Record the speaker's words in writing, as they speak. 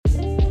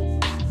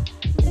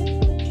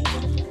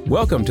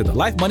Welcome to the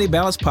Life Money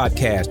Balance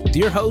Podcast with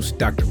your host,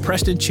 Dr.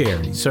 Preston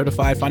Cherry,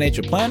 certified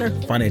financial planner,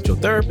 financial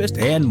therapist,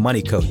 and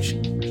money coach.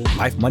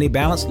 Life Money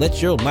Balance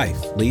lets your life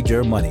lead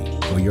your money,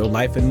 where your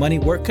life and money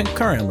work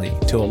concurrently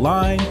to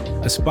align,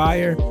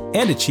 aspire,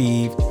 and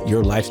achieve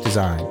your life's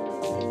design.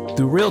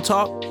 Through real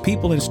talk,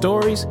 people, and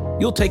stories,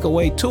 you'll take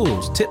away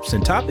tools, tips,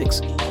 and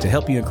topics to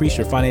help you increase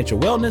your financial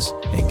wellness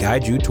and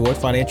guide you toward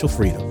financial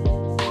freedom.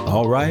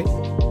 All right,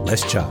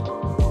 let's chop.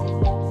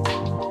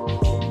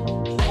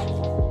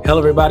 Hello,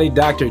 everybody.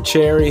 Dr.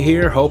 Cherry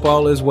here. Hope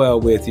all is well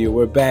with you.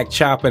 We're back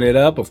chopping it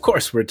up. Of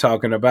course, we're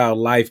talking about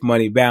life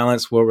money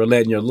balance, where we're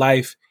letting your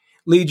life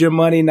lead your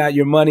money, not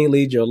your money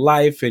lead your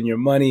life. And your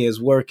money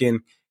is working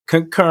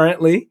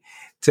concurrently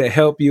to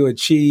help you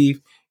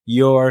achieve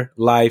your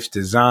life's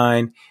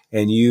design,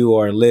 and you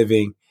are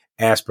living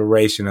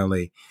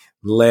aspirationally.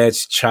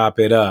 Let's chop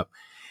it up.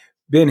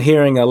 Been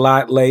hearing a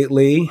lot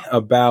lately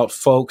about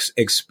folks'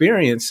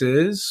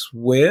 experiences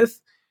with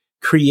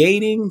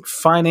creating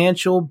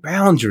financial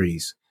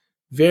boundaries.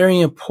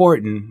 Very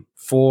important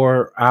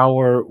for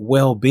our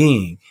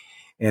well-being.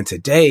 And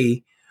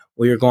today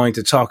we are going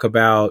to talk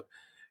about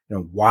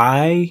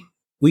why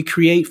we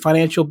create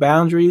financial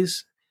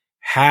boundaries,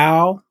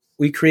 how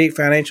we create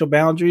financial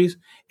boundaries,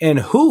 and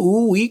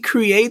who we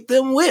create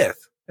them with.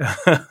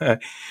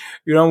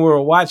 We're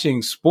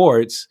watching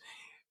sports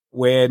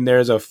when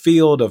there's a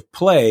field of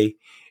play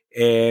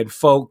and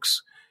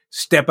folks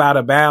step out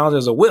of bounds,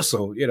 there's a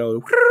whistle,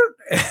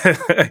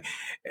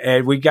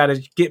 and we got to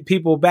get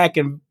people back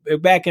in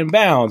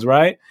bounds,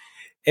 right?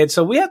 And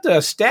so we have to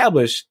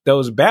establish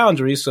those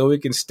boundaries so we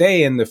can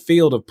stay in the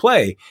field of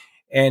play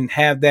and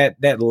have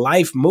that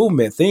life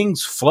movement.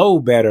 Things flow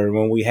better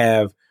when we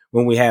have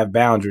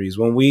boundaries.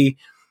 When we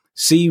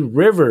see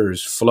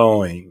rivers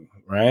flowing,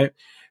 right?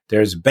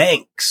 There's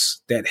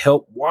banks that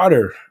help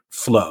water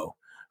flow.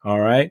 All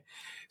right.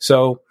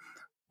 So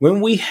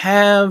when we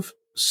have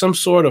some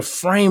sort of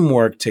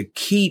framework to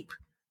keep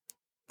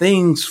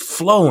things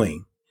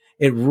flowing,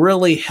 it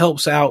really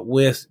helps out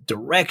with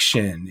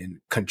direction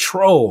and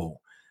control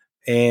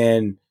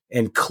and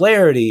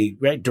clarity,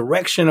 right?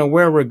 Direction of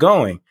where we're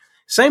going.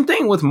 Same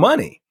thing with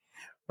money,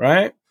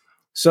 right?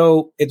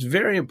 So it's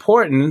very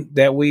important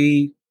that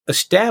we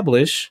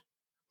establish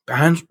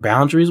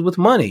boundaries with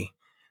money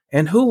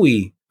and who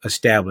we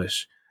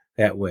establish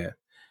that with.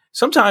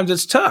 Sometimes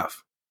it's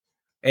tough.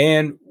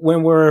 And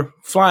when we're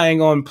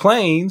flying on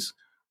planes,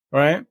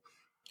 right,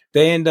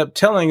 they end up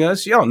telling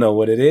us, y'all know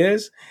what it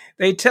is.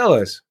 They tell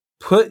us,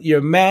 put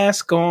your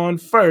mask on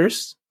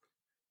first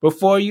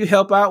before you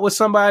help out with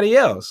somebody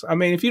else. I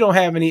mean, if you don't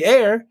have any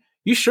air,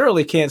 you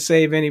surely can't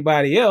save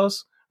anybody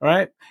else,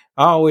 right?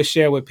 I always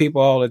share with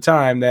people all the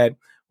time that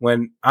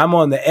when I'm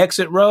on the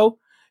exit row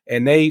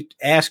and they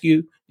ask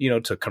you,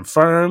 to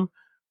confirm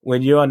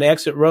when you're on the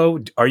exit row,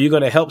 are you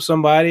going to help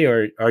somebody,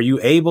 or are you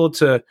able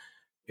to,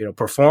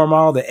 perform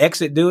all the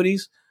exit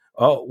duties?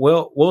 Oh,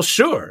 well,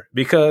 sure,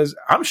 because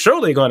I'm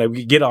surely going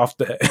to get off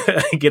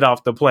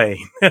the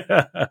plane,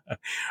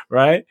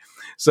 right?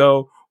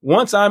 So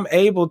once I'm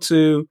able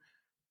to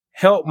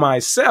help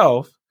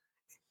myself,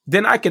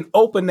 then I can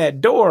open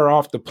that door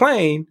off the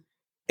plane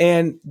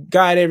and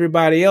guide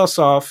everybody else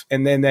off,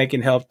 and then they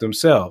can help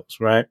themselves,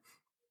 right?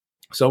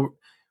 So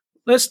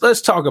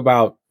let's talk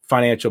about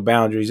financial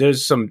boundaries.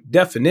 There's some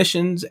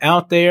definitions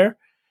out there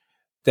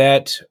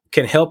that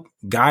can help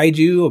guide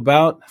you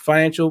about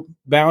financial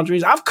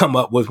boundaries. I've come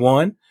up with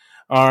one.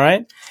 All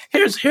right.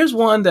 Here's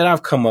one that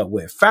I've come up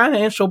with.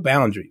 Financial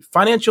boundaries.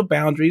 Financial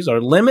boundaries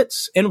are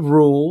limits and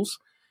rules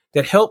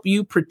that help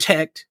you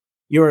protect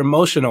your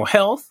emotional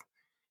health,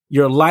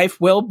 your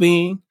life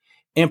well-being,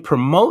 and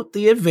promote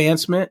the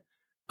advancement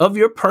of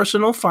your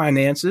personal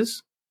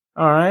finances.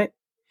 All right.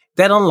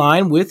 That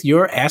align with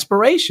your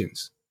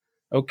aspirations.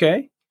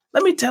 Okay.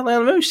 Let me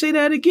say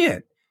that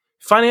again.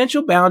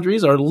 Financial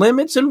boundaries are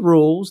limits and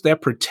rules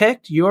that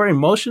protect your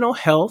emotional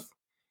health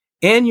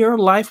and your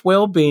life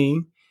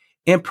well-being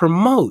and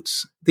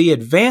promotes the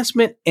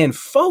advancement and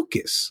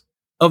focus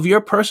of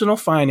your personal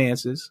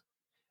finances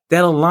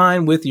that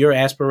align with your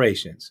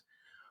aspirations.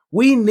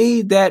 We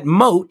need that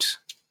moat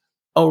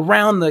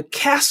around the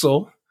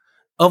castle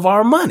of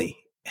our money.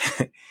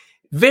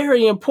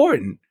 Very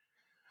important,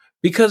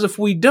 because if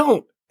we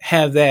don't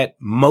have that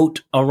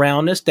moat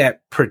around us,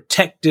 that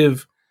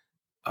protective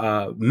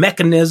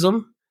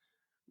mechanism,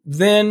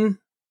 then,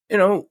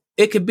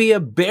 it could be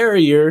a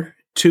barrier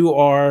to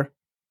our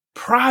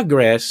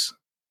progress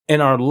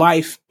in our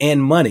life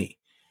and money.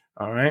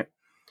 All right.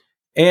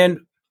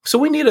 And so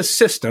we need a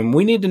system.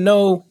 We need to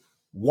know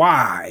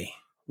why.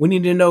 We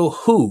need to know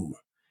who,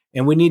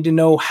 and we need to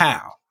know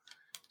how.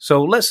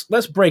 So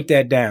let's break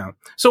that down.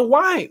 So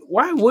why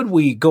would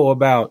we go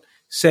about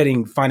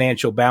setting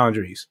financial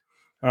boundaries?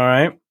 All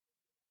right.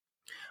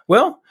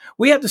 Well,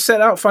 we have to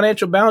set out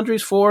financial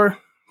boundaries for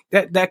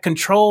that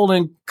control,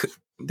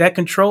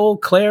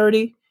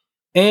 clarity,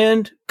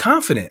 and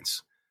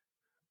confidence.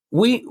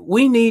 We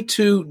need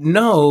to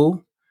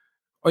know,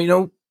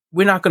 we're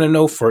not going to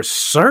know for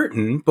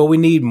certain, but we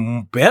need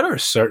better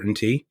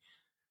certainty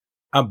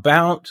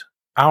about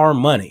our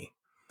money.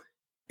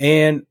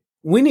 And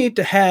we need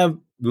to have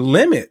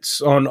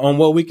limits on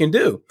what we can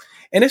do.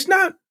 And it's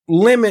not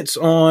limits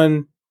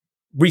on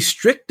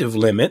restrictive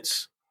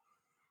limits.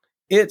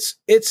 It's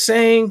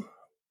saying,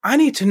 I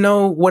need to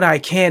know what I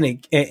can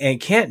and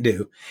can't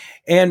do.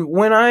 And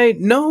when I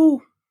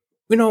know,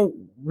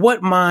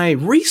 what my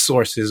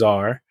resources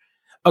are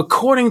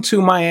according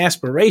to my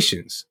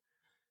aspirations,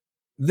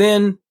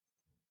 then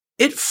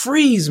it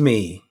frees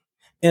me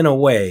in a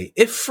way.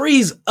 It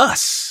frees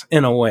us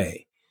in a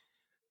way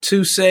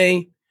to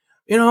say,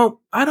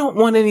 I don't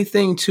want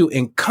anything to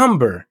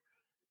encumber,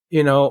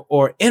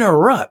 or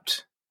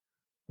interrupt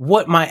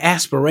what my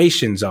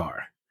aspirations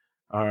are.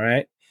 All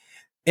right.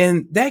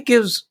 And that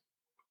gives,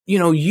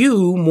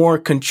 you more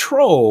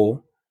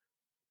control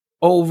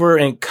over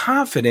and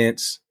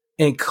confidence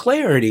and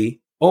clarity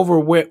over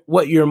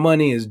what your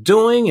money is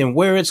doing and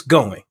where it's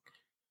going.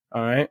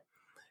 All right.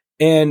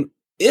 And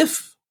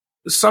if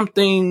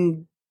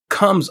something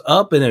comes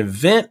up, an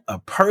event, a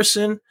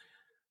person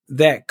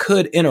that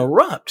could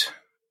interrupt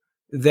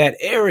that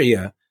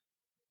area,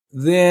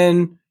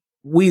 then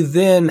we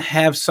then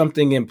have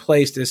something in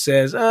place that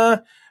says,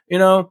 I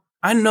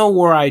know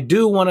where I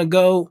do want to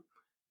go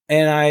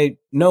and I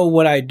know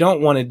what I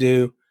don't want to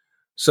do.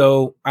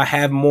 So I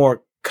have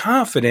more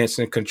confidence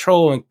and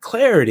control and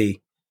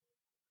clarity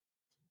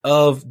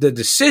of the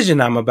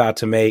decision I'm about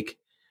to make.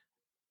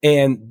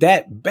 And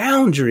that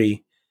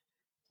boundary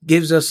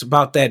gives us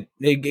about that.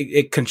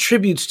 It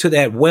contributes to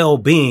that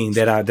well-being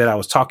that I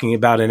was talking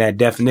about in that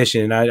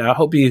definition. And I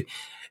hope you,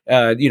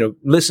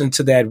 listen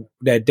to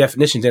that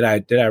definition that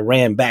I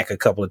ran back a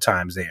couple of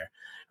times there.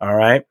 All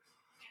right.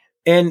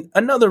 And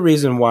another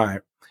reason why,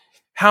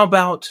 how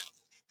about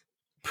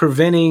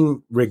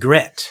preventing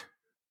regret?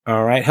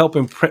 All right.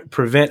 Helping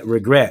prevent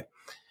regret.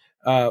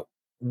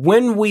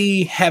 When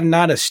we have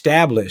not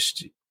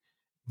established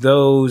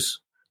those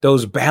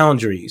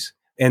boundaries,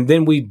 and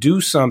then we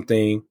do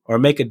something or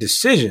make a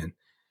decision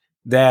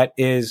that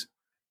is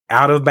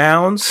out of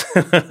bounds.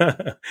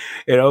 I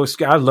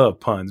love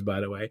puns, by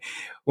the way.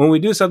 When we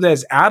do something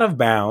that's out of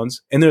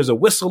bounds and there's a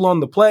whistle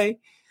on the play,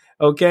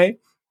 okay,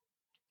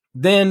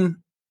 then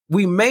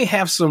we may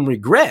have some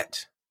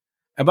regret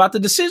about the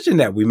decision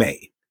that we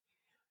made.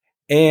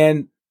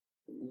 And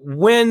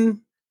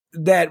when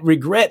that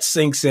regret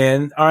sinks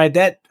in, all right,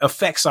 that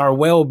affects our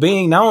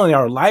well-being, not only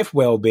our life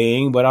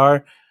well-being, but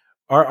our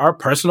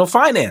personal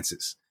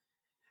finances.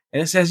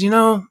 And it says, if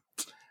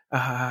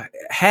I'd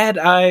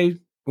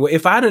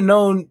have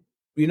known,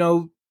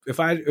 if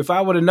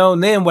I would have known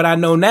then what I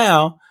know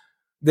now,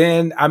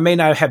 then I may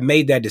not have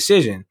made that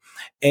decision.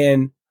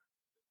 And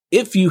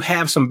if you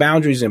have some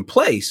boundaries in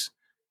place,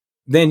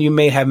 then you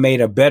may have made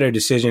a better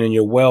decision, and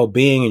your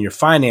well-being and your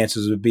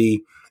finances would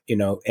be,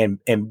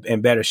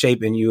 in better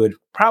shape, and you would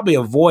probably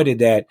avoided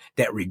that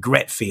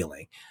regret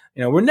feeling.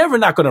 We're never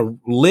not going to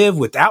live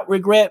without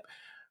regret,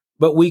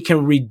 but we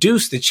can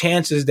reduce the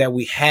chances that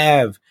we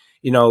have,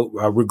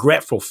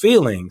 regretful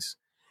feelings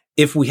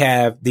if we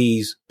have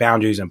these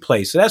boundaries in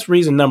place. So that's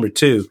reason number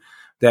 2,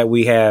 that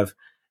we have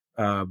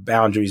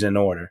boundaries in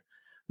order.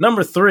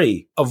 Number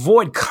 3,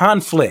 avoid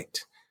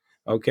conflict.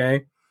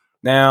 Okay.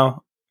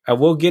 Now I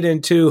will get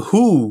into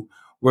who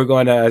we're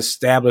going to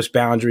establish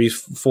boundaries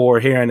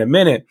for here in a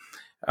minute.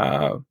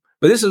 But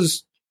this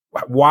is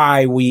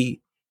why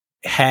we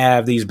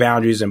have these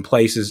boundaries in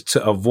places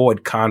to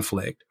avoid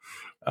conflict.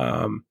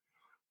 Now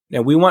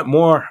we want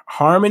more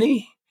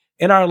harmony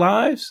in our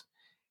lives.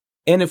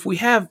 And if we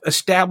have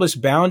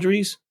established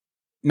boundaries,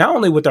 not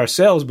only with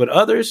ourselves, but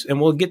others, and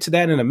we'll get to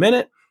that in a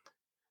minute,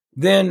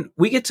 then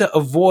we get to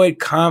avoid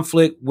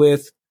conflict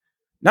with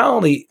not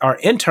only our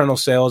internal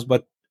selves,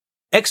 but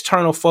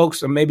external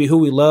folks, or maybe who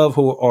we love,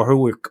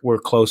 who we're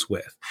close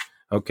with.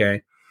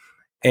 Okay.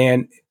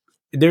 And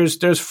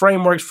there's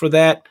frameworks for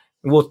that.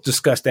 And we'll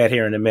discuss that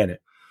here in a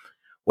minute.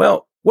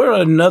 Well, what are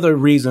another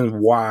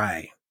reason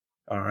why,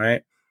 all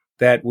right,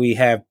 that we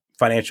have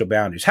financial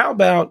boundaries? How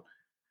about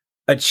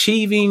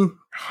achieving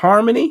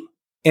harmony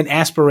and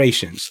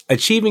aspirations?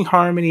 Achieving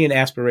harmony and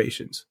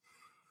aspirations.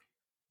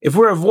 If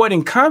we're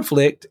avoiding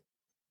conflict,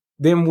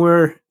 then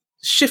we're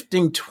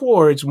shifting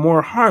towards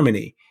more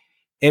harmony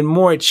and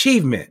more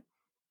achievement.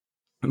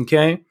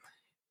 Okay.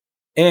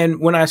 And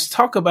when I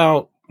talk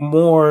about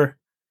more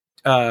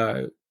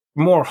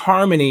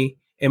harmony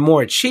and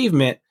more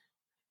achievement,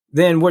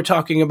 then we're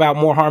talking about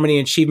more harmony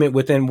and achievement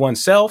within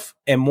oneself,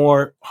 and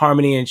more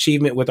harmony and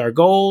achievement with our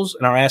goals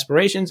and our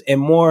aspirations,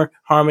 and more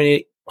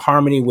harmony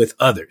with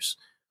others.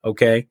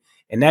 Okay.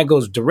 And that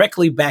goes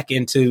directly back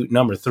into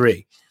number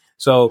 3.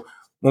 So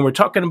when we're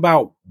talking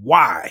about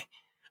why,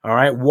 all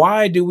right,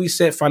 why do we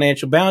set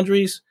financial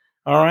boundaries?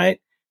 All right.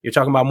 You're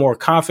talking about more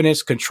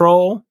confidence,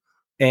 control,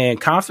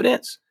 and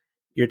confidence.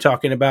 You're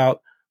talking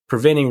about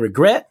preventing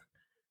regret.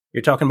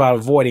 You're talking about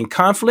avoiding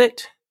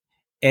conflict.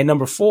 And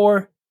number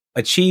 4,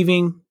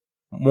 achieving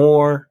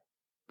more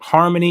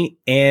harmony,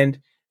 and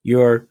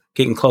you're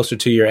getting closer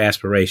to your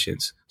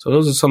aspirations. So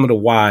those are some of the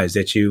whys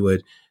that you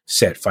would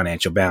set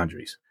financial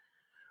boundaries.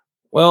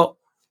 Well,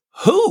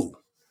 who?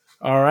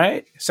 All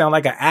right. Sound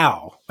like an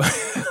owl.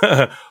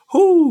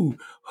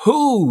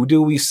 Who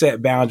do we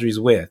set boundaries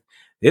with?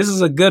 This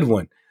is a good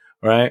one,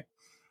 right?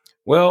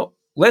 Well,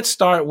 let's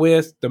start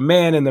with the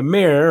man in the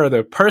mirror or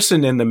the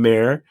person in the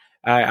mirror.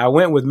 I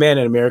went with Man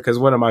in the Mirror because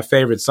one of my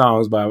favorite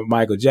songs by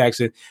Michael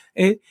Jackson.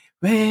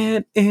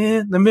 Man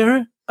in the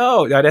mirror.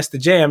 Oh, that's the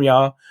jam,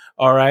 y'all.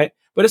 All right.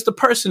 But it's the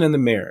person in the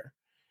mirror.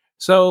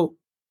 So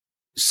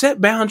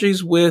set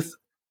boundaries with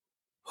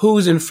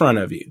who's in front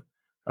of you.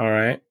 All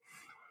right.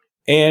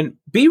 And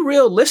be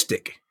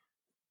realistic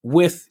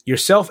with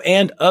yourself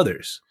and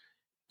others.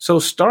 So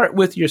start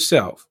with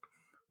yourself.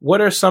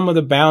 What are some of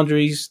the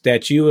boundaries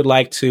that you would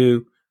like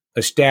to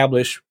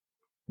establish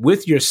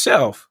with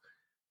yourself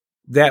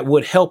that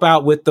would help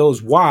out with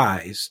those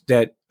whys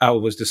that I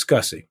was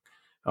discussing?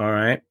 All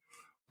right.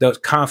 Those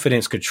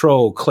confidence,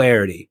 control,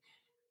 clarity,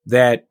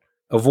 that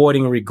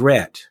avoiding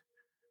regret,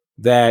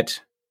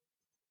 that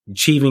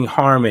achieving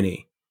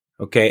harmony,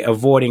 okay,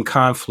 avoiding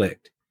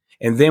conflict.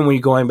 And then when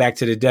you're going back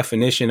to the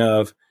definition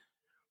of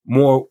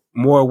more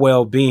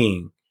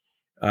well-being,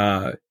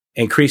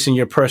 increasing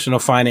your personal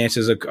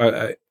finances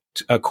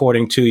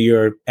according to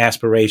your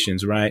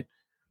aspirations, right?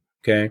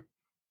 Okay.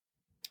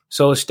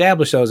 So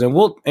establish those, and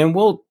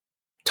we'll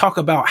talk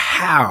about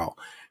how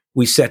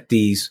we set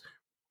these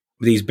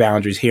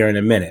boundaries here in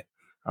a minute.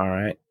 All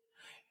right.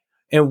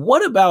 And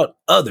what about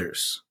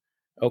others?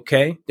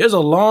 Okay. There's a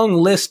long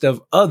list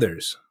of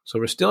others. So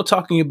we're still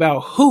talking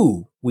about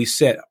who we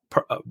set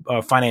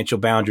financial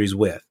boundaries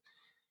with.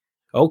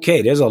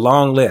 Okay. There's a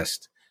long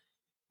list.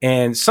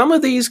 And some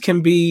of these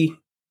can be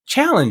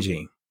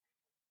challenging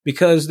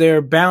because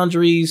they're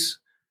boundaries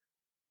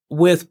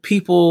with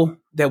people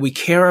that we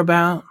care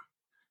about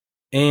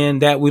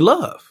and that we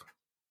love.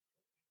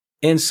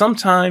 And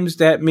sometimes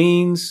that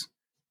means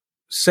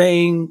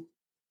saying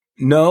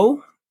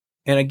no.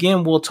 And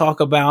again, we'll talk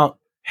about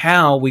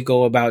how we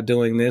go about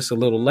doing this a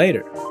little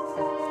later.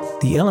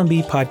 The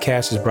L&B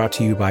podcast is brought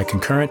to you by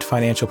Concurrent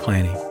Financial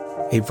Planning,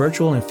 a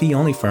virtual and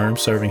fee-only firm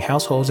serving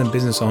households and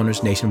business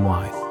owners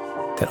nationwide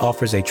that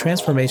offers a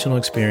transformational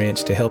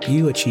experience to help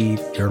you achieve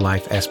your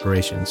life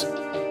aspirations.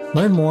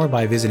 Learn more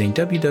by visiting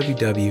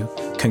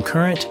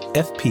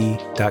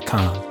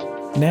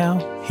www.concurrentfp.com. Now,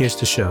 here's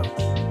the show.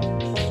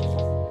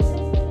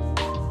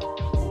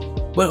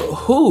 Well,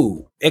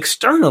 who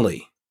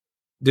externally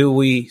do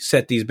we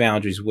set these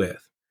boundaries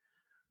with?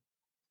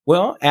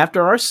 Well,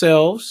 after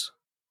ourselves,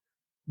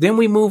 then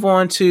we move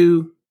on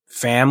to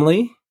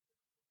family,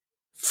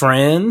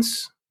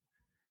 friends,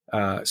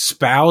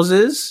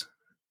 spouses,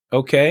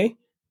 okay?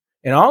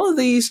 And all of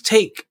these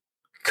take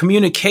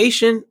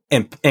communication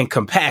and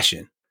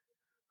compassion,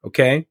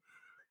 okay?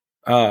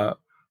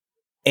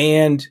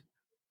 And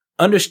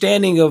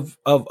understanding of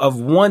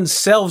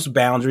oneself's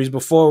boundaries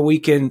before we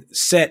can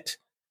set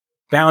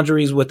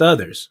boundaries with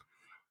others.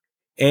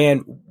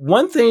 And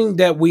one thing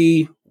that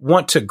we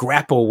want to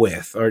grapple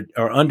with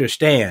or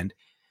understand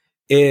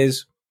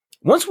is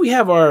once we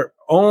have our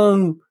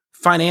own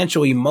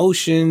financial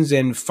emotions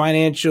and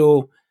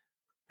financial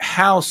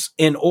house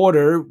in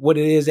order, what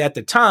it is at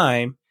the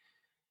time,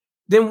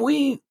 then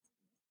we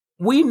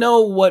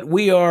know what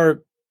we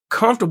are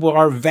comfortable,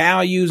 our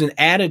values and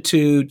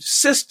attitude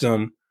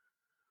system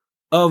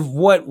of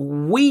what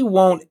we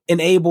won't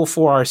enable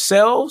for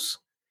ourselves,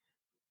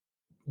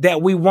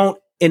 that we won't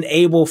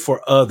enable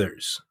for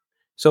others.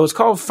 So it's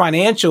called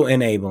financial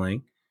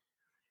enabling.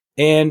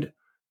 And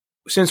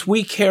since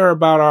we care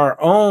about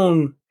our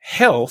own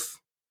health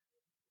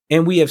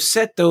and we have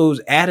set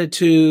those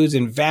attitudes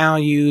and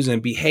values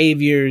and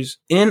behaviors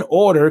in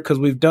order because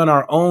we've done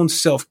our own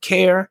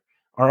self-care,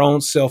 our own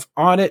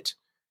self-audit,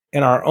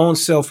 and our own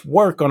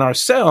self-work on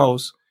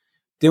ourselves,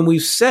 then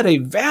we've set a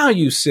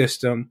value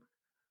system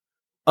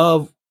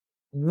of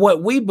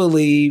what we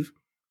believe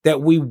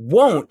that we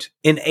won't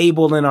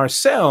enable in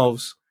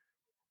ourselves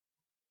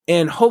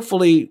and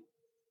hopefully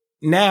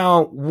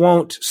now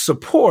won't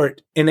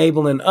support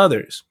enabling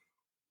others.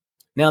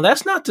 Now,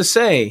 that's not to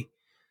say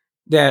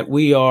that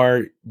we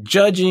are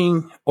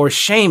judging or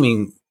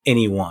shaming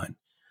anyone.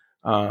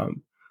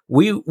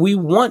 We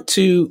want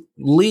to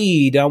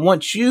lead. I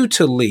want you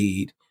to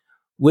lead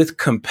with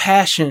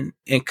compassion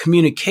and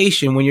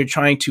communication when you're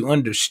trying to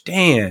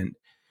understand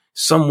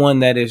someone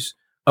that is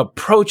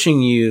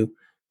approaching you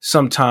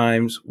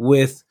sometimes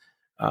with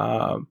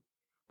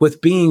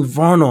being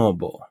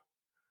vulnerable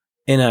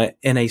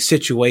in a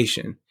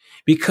situation,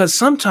 because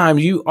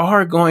sometimes you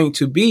are going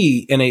to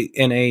be in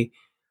a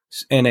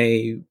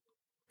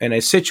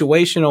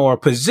situation or a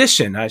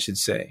position, I should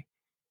say,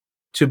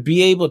 to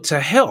be able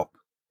to help.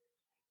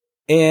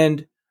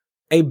 And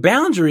a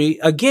boundary,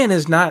 again,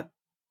 is not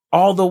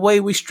all the way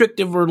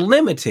restrictive or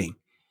limiting.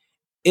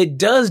 It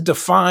does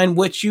define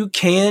what you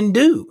can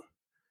do.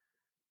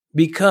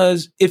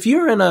 Because if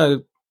you're in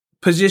a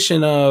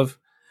position of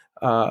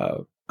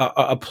a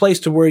place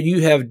to where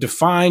you have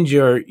defined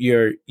your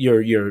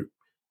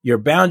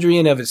boundary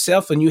in of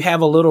itself, and you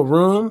have a little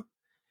room,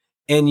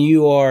 and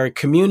you're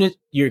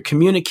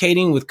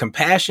communicating with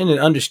compassion and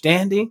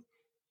understanding,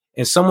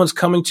 and someone's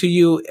coming to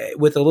you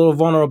with a little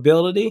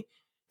vulnerability,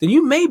 then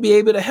you may be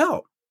able to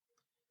help.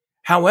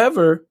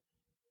 However,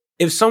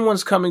 if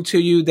someone's coming to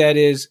you that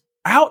is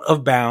out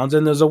of bounds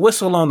and there's a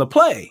whistle on the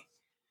play,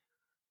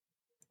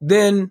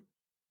 then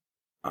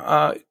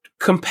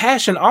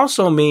compassion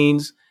also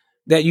means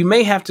that you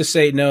may have to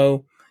say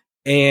no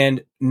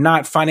and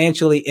not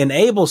financially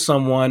enable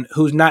someone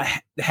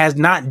has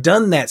not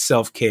done that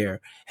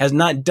self-care, has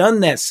not done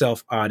that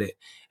self-audit,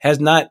 has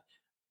not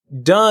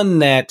done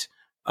that,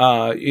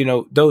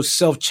 those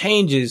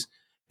self-changes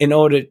in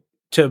order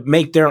to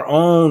make their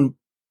own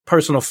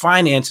personal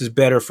finances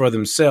better for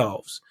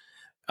themselves.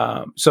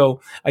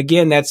 So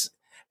again,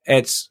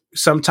 it's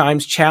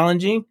sometimes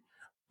challenging,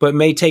 but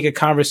may take a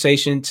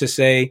conversation to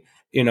say,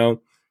 in a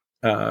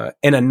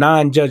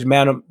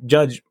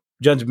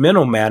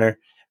judgmental manner,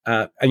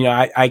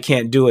 I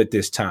can't do it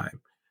this time.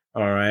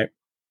 All right.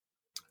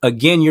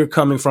 Again, you're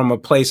coming from a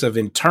place of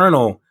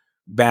internal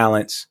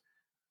balance,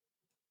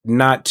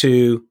 not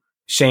to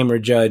shame or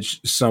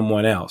judge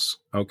someone else.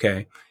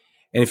 Okay.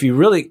 And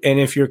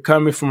if you're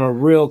coming from a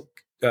real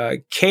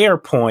care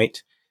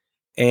point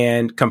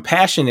and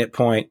compassionate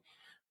point,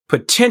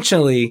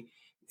 potentially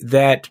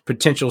that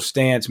potential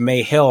stance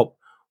may help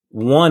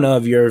one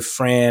of your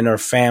friend or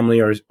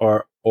family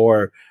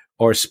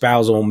or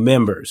spousal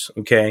members.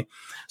 Okay.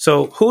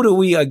 So who do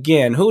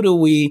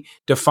we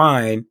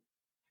define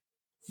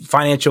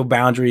financial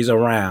boundaries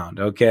around?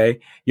 Okay.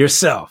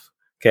 Yourself.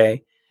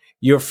 Okay.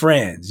 Your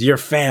friends, your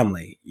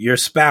family, your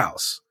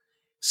spouse,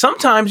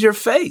 sometimes your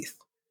faith.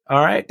 All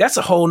right. That's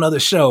a whole nother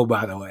show,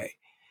 by the way.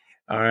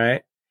 All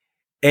right.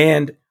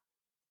 And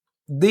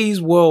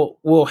these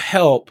will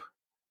help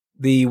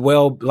the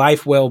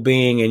life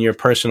well-being and your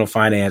personal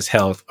finance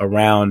health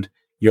around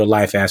your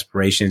life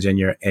aspirations and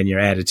your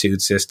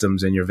attitude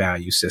systems and your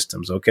value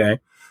systems. Okay.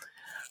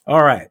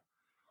 All right.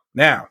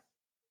 Now,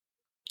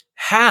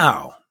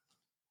 how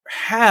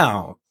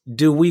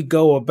do we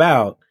go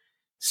about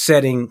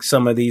setting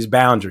some of these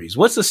boundaries?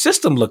 What's the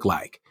system look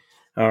like?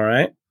 All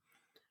right.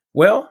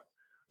 Well,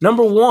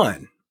 number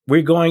one,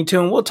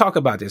 and we'll talk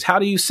about this. How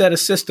do you set a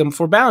system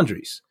for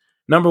boundaries?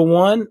 Number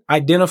one,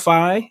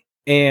 identify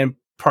and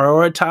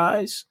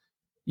prioritize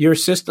your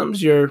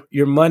systems, your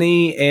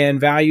money and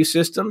value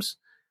systems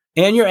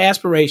and your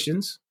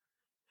aspirations.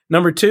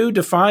 Number two,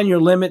 define your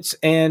limits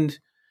and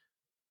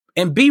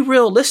be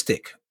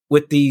realistic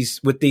with these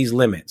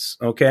limits.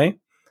 Okay.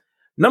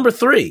 Number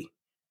three,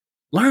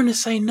 learn to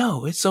say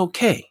no. It's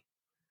okay.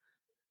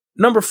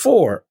 Number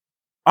four,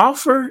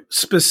 offer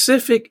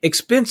specific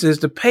expenses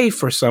to pay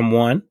for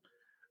someone.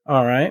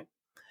 All right.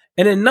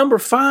 And then number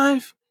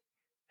five,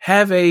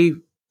 have a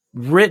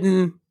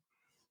written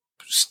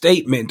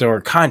statement or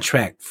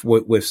contract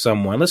with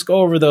someone. Let's go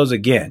over those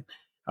again.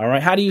 All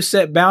right. How do you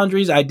set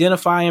boundaries?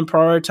 Identify and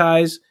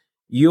prioritize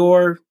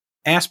your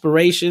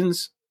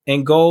aspirations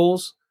and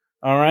goals.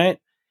 All right.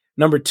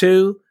 Number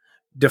two,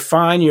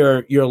 define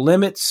your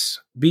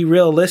limits. Be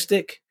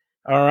realistic.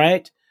 All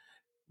right.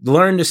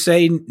 Learn to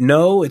say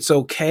no. It's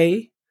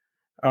okay.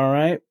 All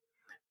right.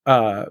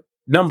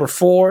 Number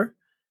four,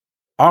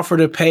 offer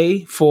to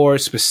pay for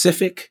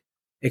specific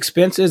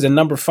expenses. And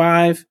number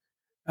five,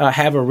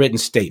 have a written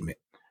statement.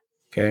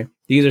 Okay.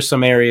 These are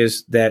some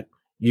areas that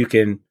you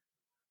can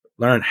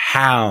learn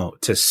how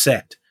to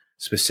set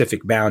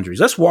specific boundaries.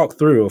 Let's walk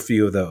through a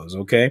few of those.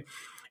 Okay.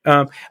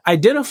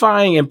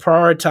 Identifying and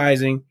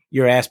prioritizing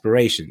your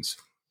aspirations.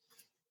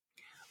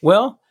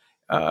 Well,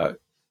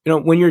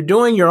 when you're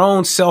doing your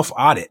own self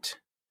audit,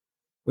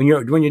 when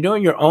you're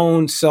doing your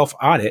own self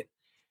audit,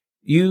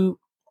 you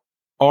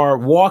are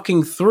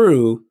walking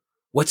through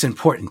what's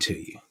important to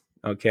you.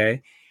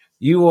 Okay.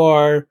 You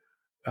are,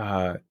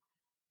 you're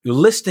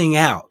listing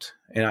out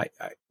and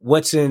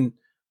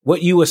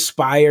what you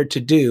aspire to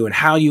do and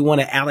how you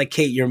want to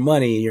allocate your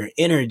money and your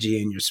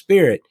energy and your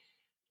spirit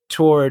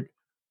toward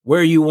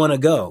where you want to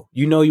go.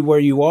 You know where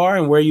you are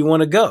and where you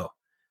want to go.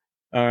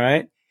 All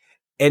right.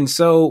 And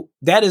so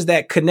that is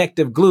that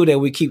connective glue that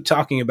we keep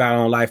talking about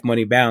on Life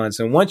Money Balance.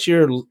 And once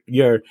your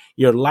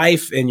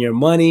life and your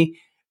money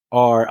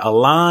are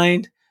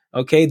aligned,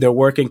 okay, they're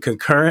working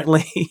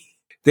concurrently,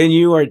 then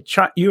you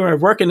are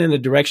working in the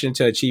direction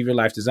to achieve your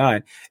life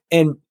design.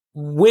 And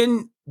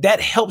when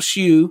that helps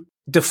you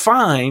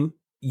define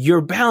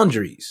your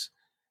boundaries,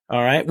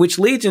 all right, which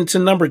leads into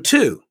number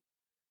two,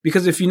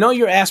 because if you know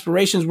your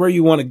aspirations, where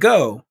you want to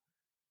go,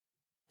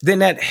 then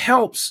that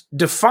helps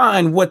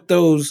define what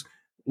those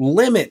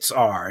limits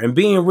are and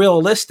being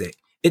realistic.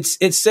 It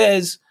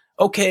says,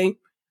 okay,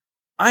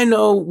 I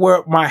know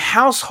where my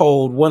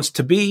household wants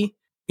to be,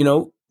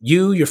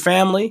 your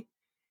family,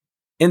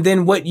 and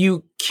then what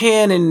you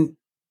can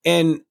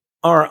and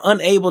are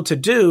unable to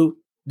do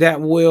that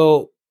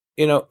will,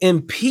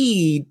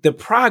 impede the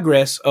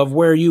progress of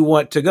where you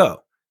want to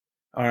go.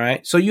 All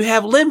right. So you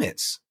have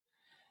limits,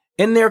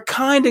 and they're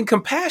kind and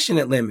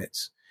compassionate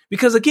limits,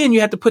 because again,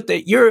 you have to put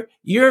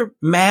your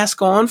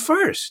mask on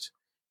first.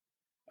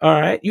 All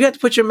right. You have to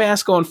put your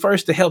mask on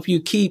first to help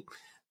you keep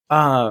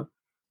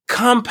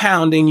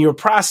compounding your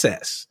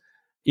process,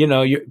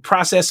 your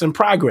process and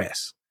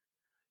progress.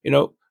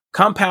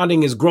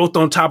 Compounding is growth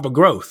on top of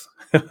growth.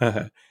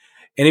 And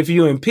if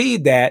you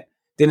impede that,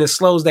 then it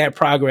slows that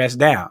progress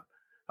down.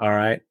 All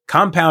right.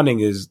 Compounding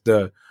is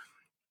the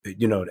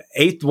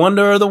eighth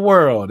wonder of the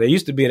world. It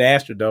used to be at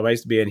Astrodome. I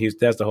used to be in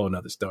Houston. That's a whole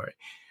nother story.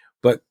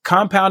 But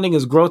compounding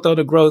is growth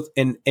over growth.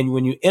 And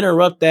when you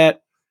interrupt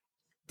that,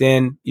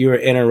 then you're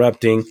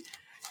interrupting,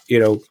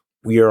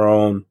 your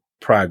own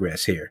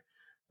progress here.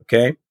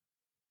 Okay.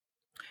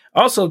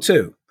 Also,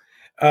 too,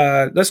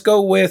 let's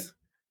go with,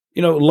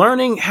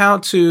 learning how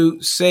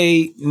to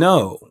say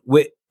no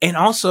and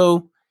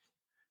also,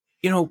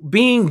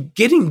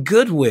 getting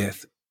good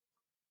with,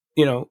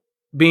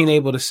 being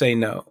able to say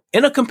no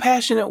in a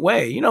compassionate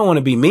way. You don't want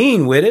to be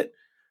mean with it.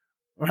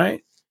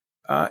 Right.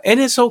 And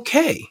it's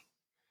okay.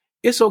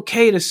 It's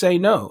okay to say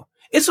no.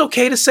 It's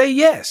okay to say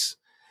yes.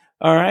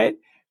 All right.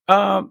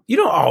 You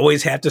don't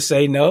always have to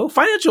say no.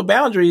 Financial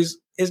boundaries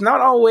is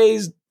not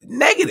always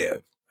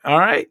negative. All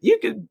right. You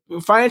can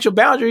financial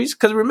boundaries,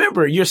 because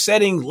remember, you're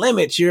setting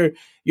limits. You're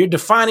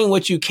defining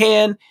what you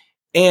can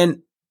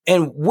and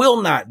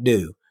will not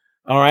do.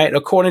 All right.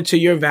 According to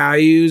your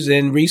values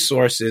and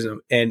resources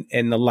and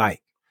the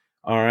like.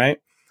 All right.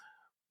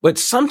 But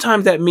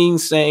sometimes that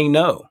means saying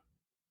no,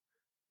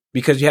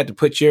 because you have to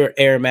put your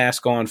air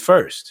mask on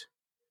first.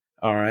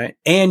 All right.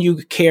 And you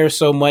care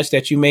so much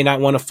that you may not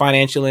want to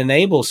financially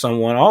enable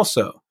someone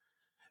also.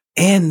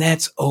 And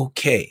that's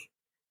okay.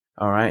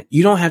 All right.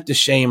 You don't have to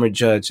shame or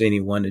judge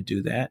anyone to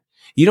do that.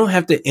 You don't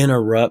have to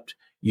interrupt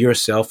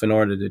yourself in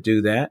order to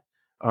do that.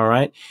 All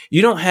right.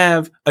 You don't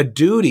have a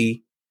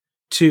duty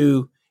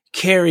to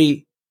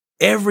carry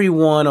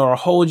everyone or a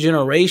whole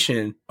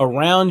generation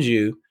around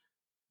you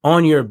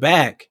on your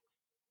back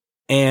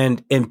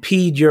and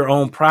impede your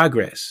own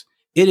progress.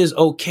 It is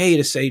okay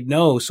to say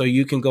no so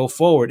you can go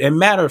forward. And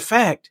matter of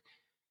fact,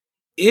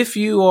 if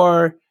you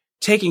are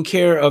taking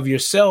care of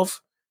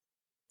yourself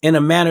in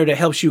a manner that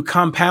helps you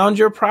compound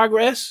your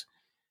progress,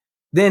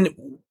 then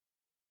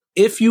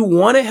if you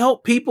want to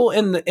help people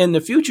in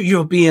the future,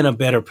 you'll be in a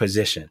better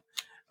position.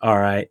 All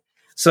right.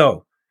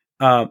 So,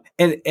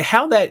 and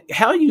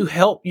how you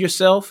help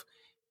yourself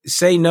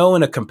say no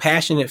in a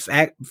compassionate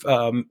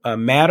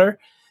matter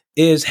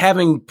is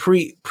having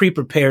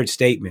pre-prepared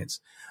statements.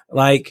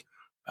 Like,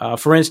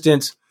 for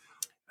instance,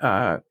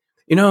 I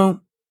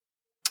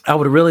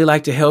would really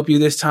like to help you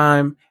this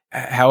time.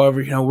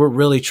 However, we're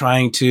really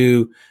trying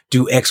to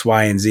do X,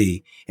 Y, and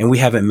Z, and we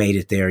haven't made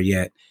it there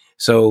yet.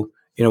 So,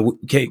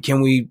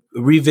 can we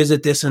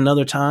revisit this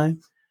another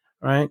time?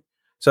 Right.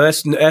 So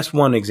that's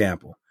one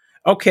example.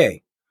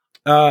 Okay.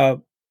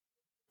 Offer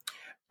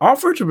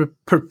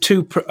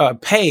to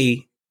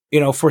pay,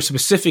 for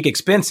specific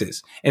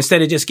expenses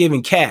instead of just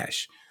giving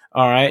cash.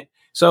 All right.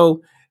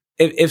 So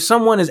if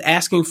someone is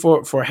asking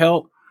for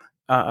help,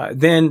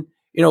 then,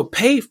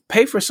 pay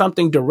for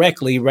something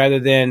directly rather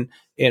than,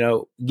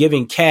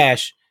 giving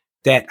cash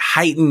that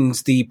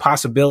heightens the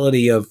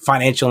possibility of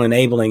financial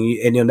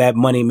enabling, and that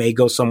money may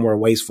go somewhere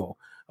wasteful.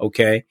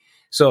 Okay.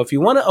 So if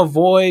you want to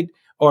avoid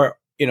or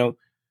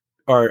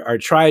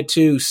try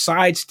to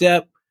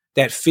sidestep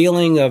that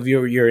feeling of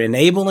you're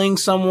enabling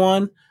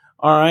someone,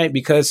 all right,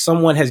 because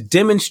someone has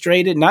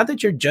demonstrated, not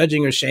that you're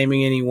judging or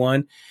shaming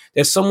anyone,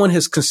 that someone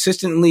has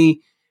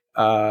consistently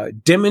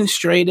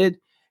demonstrated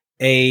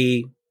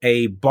a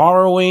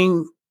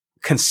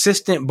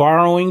consistent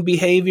borrowing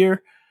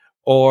behavior,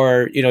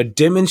 or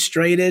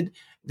demonstrated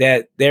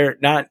that they're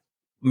not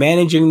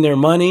managing their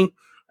money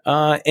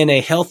in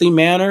a healthy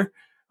manner.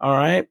 All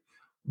right,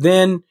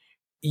 then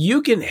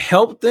you can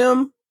help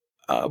them,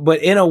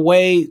 but in a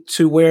way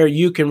to where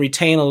you can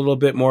retain a little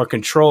bit more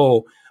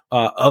control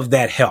of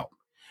that help.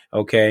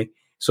 Okay,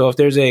 so if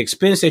there's an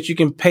expense that you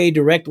can pay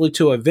directly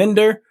to a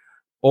vendor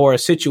or a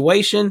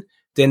situation,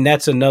 then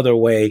that's another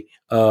way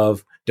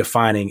of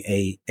defining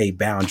a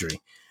boundary.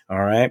 All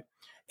right.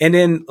 And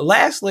then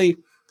lastly,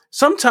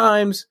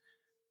 sometimes,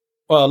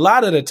 well, a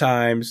lot of the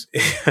times,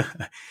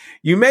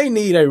 you may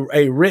need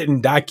a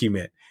written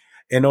document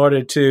in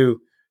order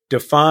to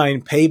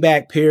define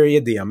payback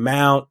period, the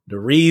amount, the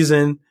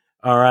reason,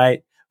 all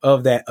right,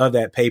 of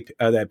that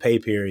pay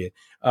period.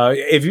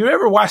 If you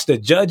ever watched a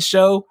judge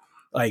show,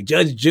 like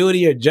Judge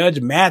Judy or Judge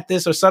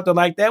Mathis or something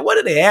like that, what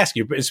do they ask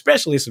you?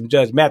 Especially some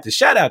Judge Mathis.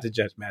 Shout out to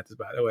Judge Mathis,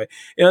 by the way.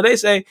 They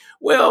say,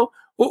 well,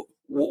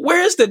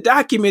 where's the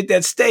document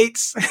that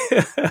states,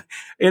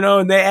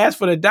 and they ask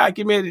for the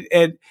document,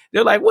 and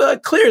they're like, well,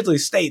 it clearly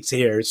states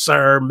here,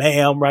 sir,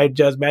 ma'am, right?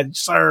 Judge Mathis,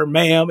 sir,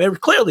 ma'am.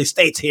 It clearly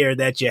states here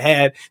that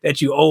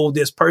you owe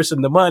this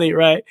person the money,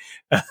 right?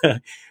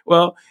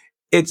 Well,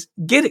 it's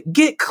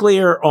get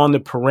clear on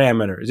the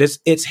parameters.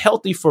 It's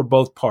healthy for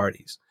both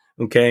parties.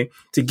 Okay,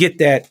 to get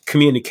that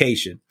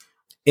communication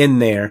in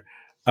there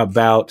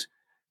about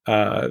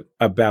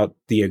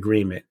the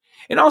agreement.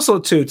 And also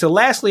to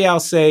lastly, I'll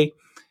say,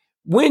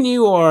 when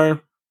you are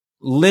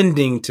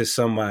lending to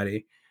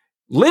somebody,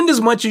 lend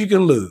as much as you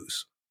can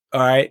lose.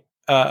 All right.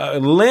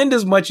 Lend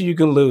as much as you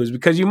can lose,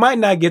 because you might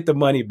not get the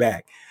money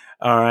back.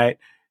 All right.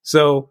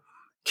 So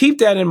keep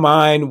that in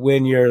mind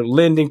when you're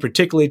lending,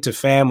 particularly to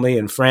family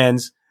and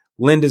friends.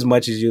 Lend as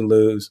much as you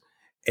lose.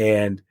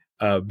 and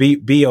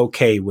be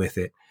okay with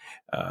it.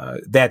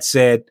 That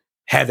said,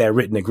 have that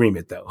written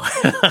agreement though.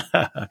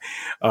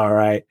 All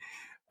right.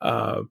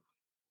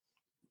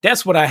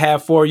 That's what I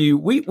have for you.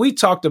 We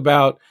talked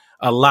about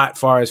a lot as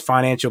far as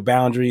financial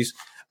boundaries,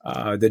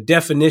 the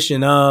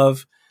definition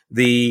of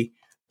the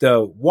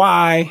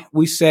why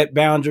we set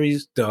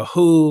boundaries, the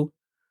who,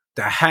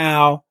 the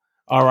how,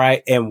 all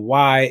right, and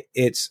why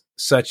it's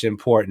such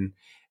important.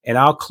 And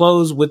I'll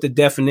close with the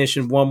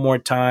definition one more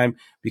time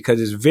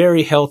because it's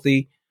very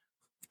healthy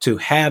to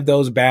have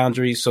those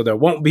boundaries so there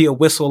won't be a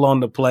whistle on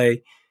the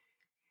play.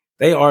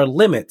 They are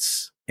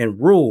limits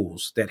and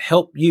rules that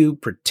help you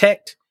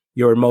protect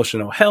your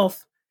emotional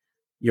health,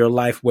 your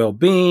life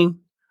well-being,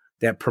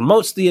 that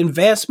promotes the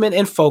advancement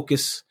and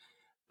focus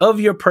of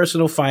your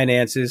personal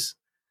finances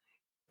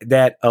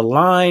that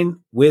align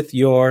with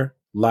your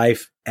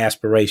life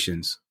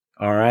aspirations.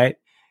 All right.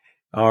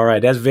 All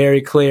right. That's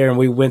very clear. And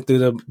we went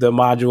through the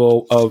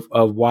module of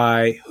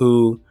why,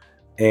 who,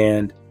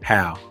 and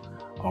how.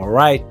 All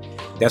right.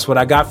 That's what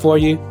I got for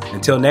you.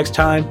 Until next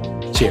time,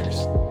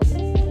 cheers.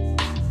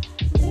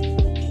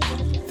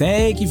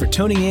 Thank you for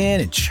tuning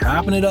in and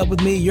chopping it up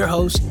with me, your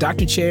host,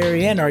 Dr.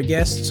 Cherry, and our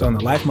guests on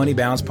the Life Money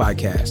Balance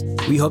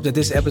podcast. We hope that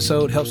this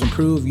episode helps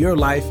improve your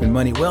life and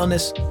money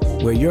wellness,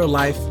 where your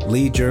life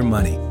leads your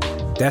money.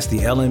 That's the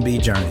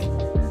LMB journey.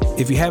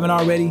 If you haven't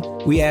already,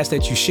 we ask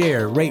that you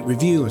share, rate,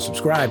 review, and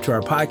subscribe to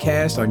our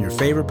podcast on your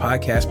favorite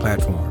podcast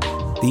platform.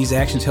 These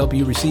actions help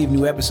you receive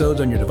new episodes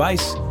on your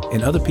device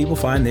and other people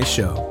find this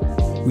show.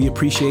 We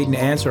appreciate and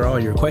answer all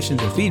your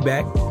questions and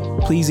feedback.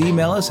 Please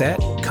email us at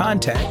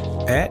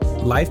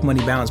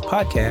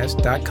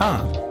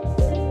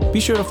contact@lifemoneybalancepodcast.com. Be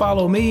sure to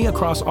follow me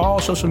across all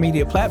social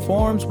media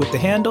platforms with the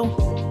handle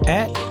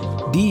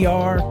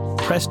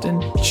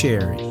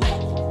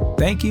 @DrPrestonCherry.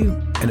 Thank you,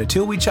 and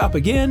until we chop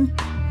again,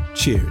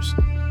 cheers.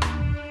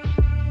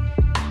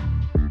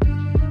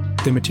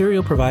 The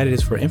material provided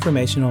is for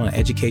informational and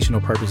educational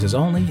purposes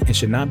only and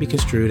should not be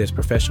construed as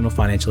professional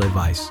financial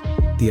advice.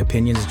 The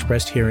opinions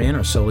expressed herein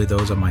are solely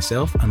those of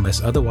myself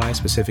unless otherwise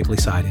specifically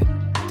cited.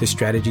 The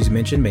strategies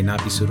mentioned may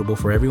not be suitable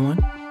for everyone.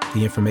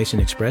 The information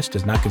expressed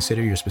does not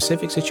consider your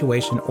specific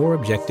situation or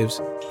objectives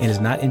and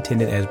is not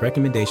intended as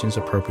recommendations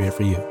appropriate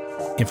for you.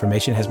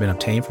 Information has been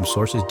obtained from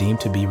sources deemed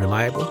to be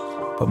reliable,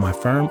 but my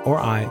firm or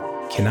I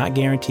cannot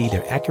guarantee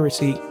their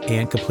accuracy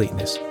and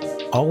completeness.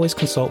 Always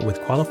consult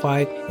with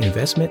qualified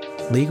investment,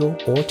 legal,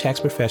 or tax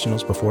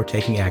professionals before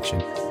taking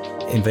action.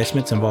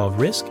 Investments involve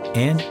risk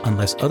and,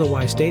 unless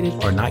otherwise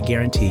stated, are not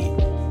guaranteed.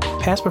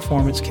 Past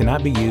performance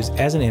cannot be used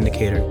as an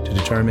indicator to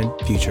determine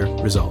future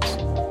results.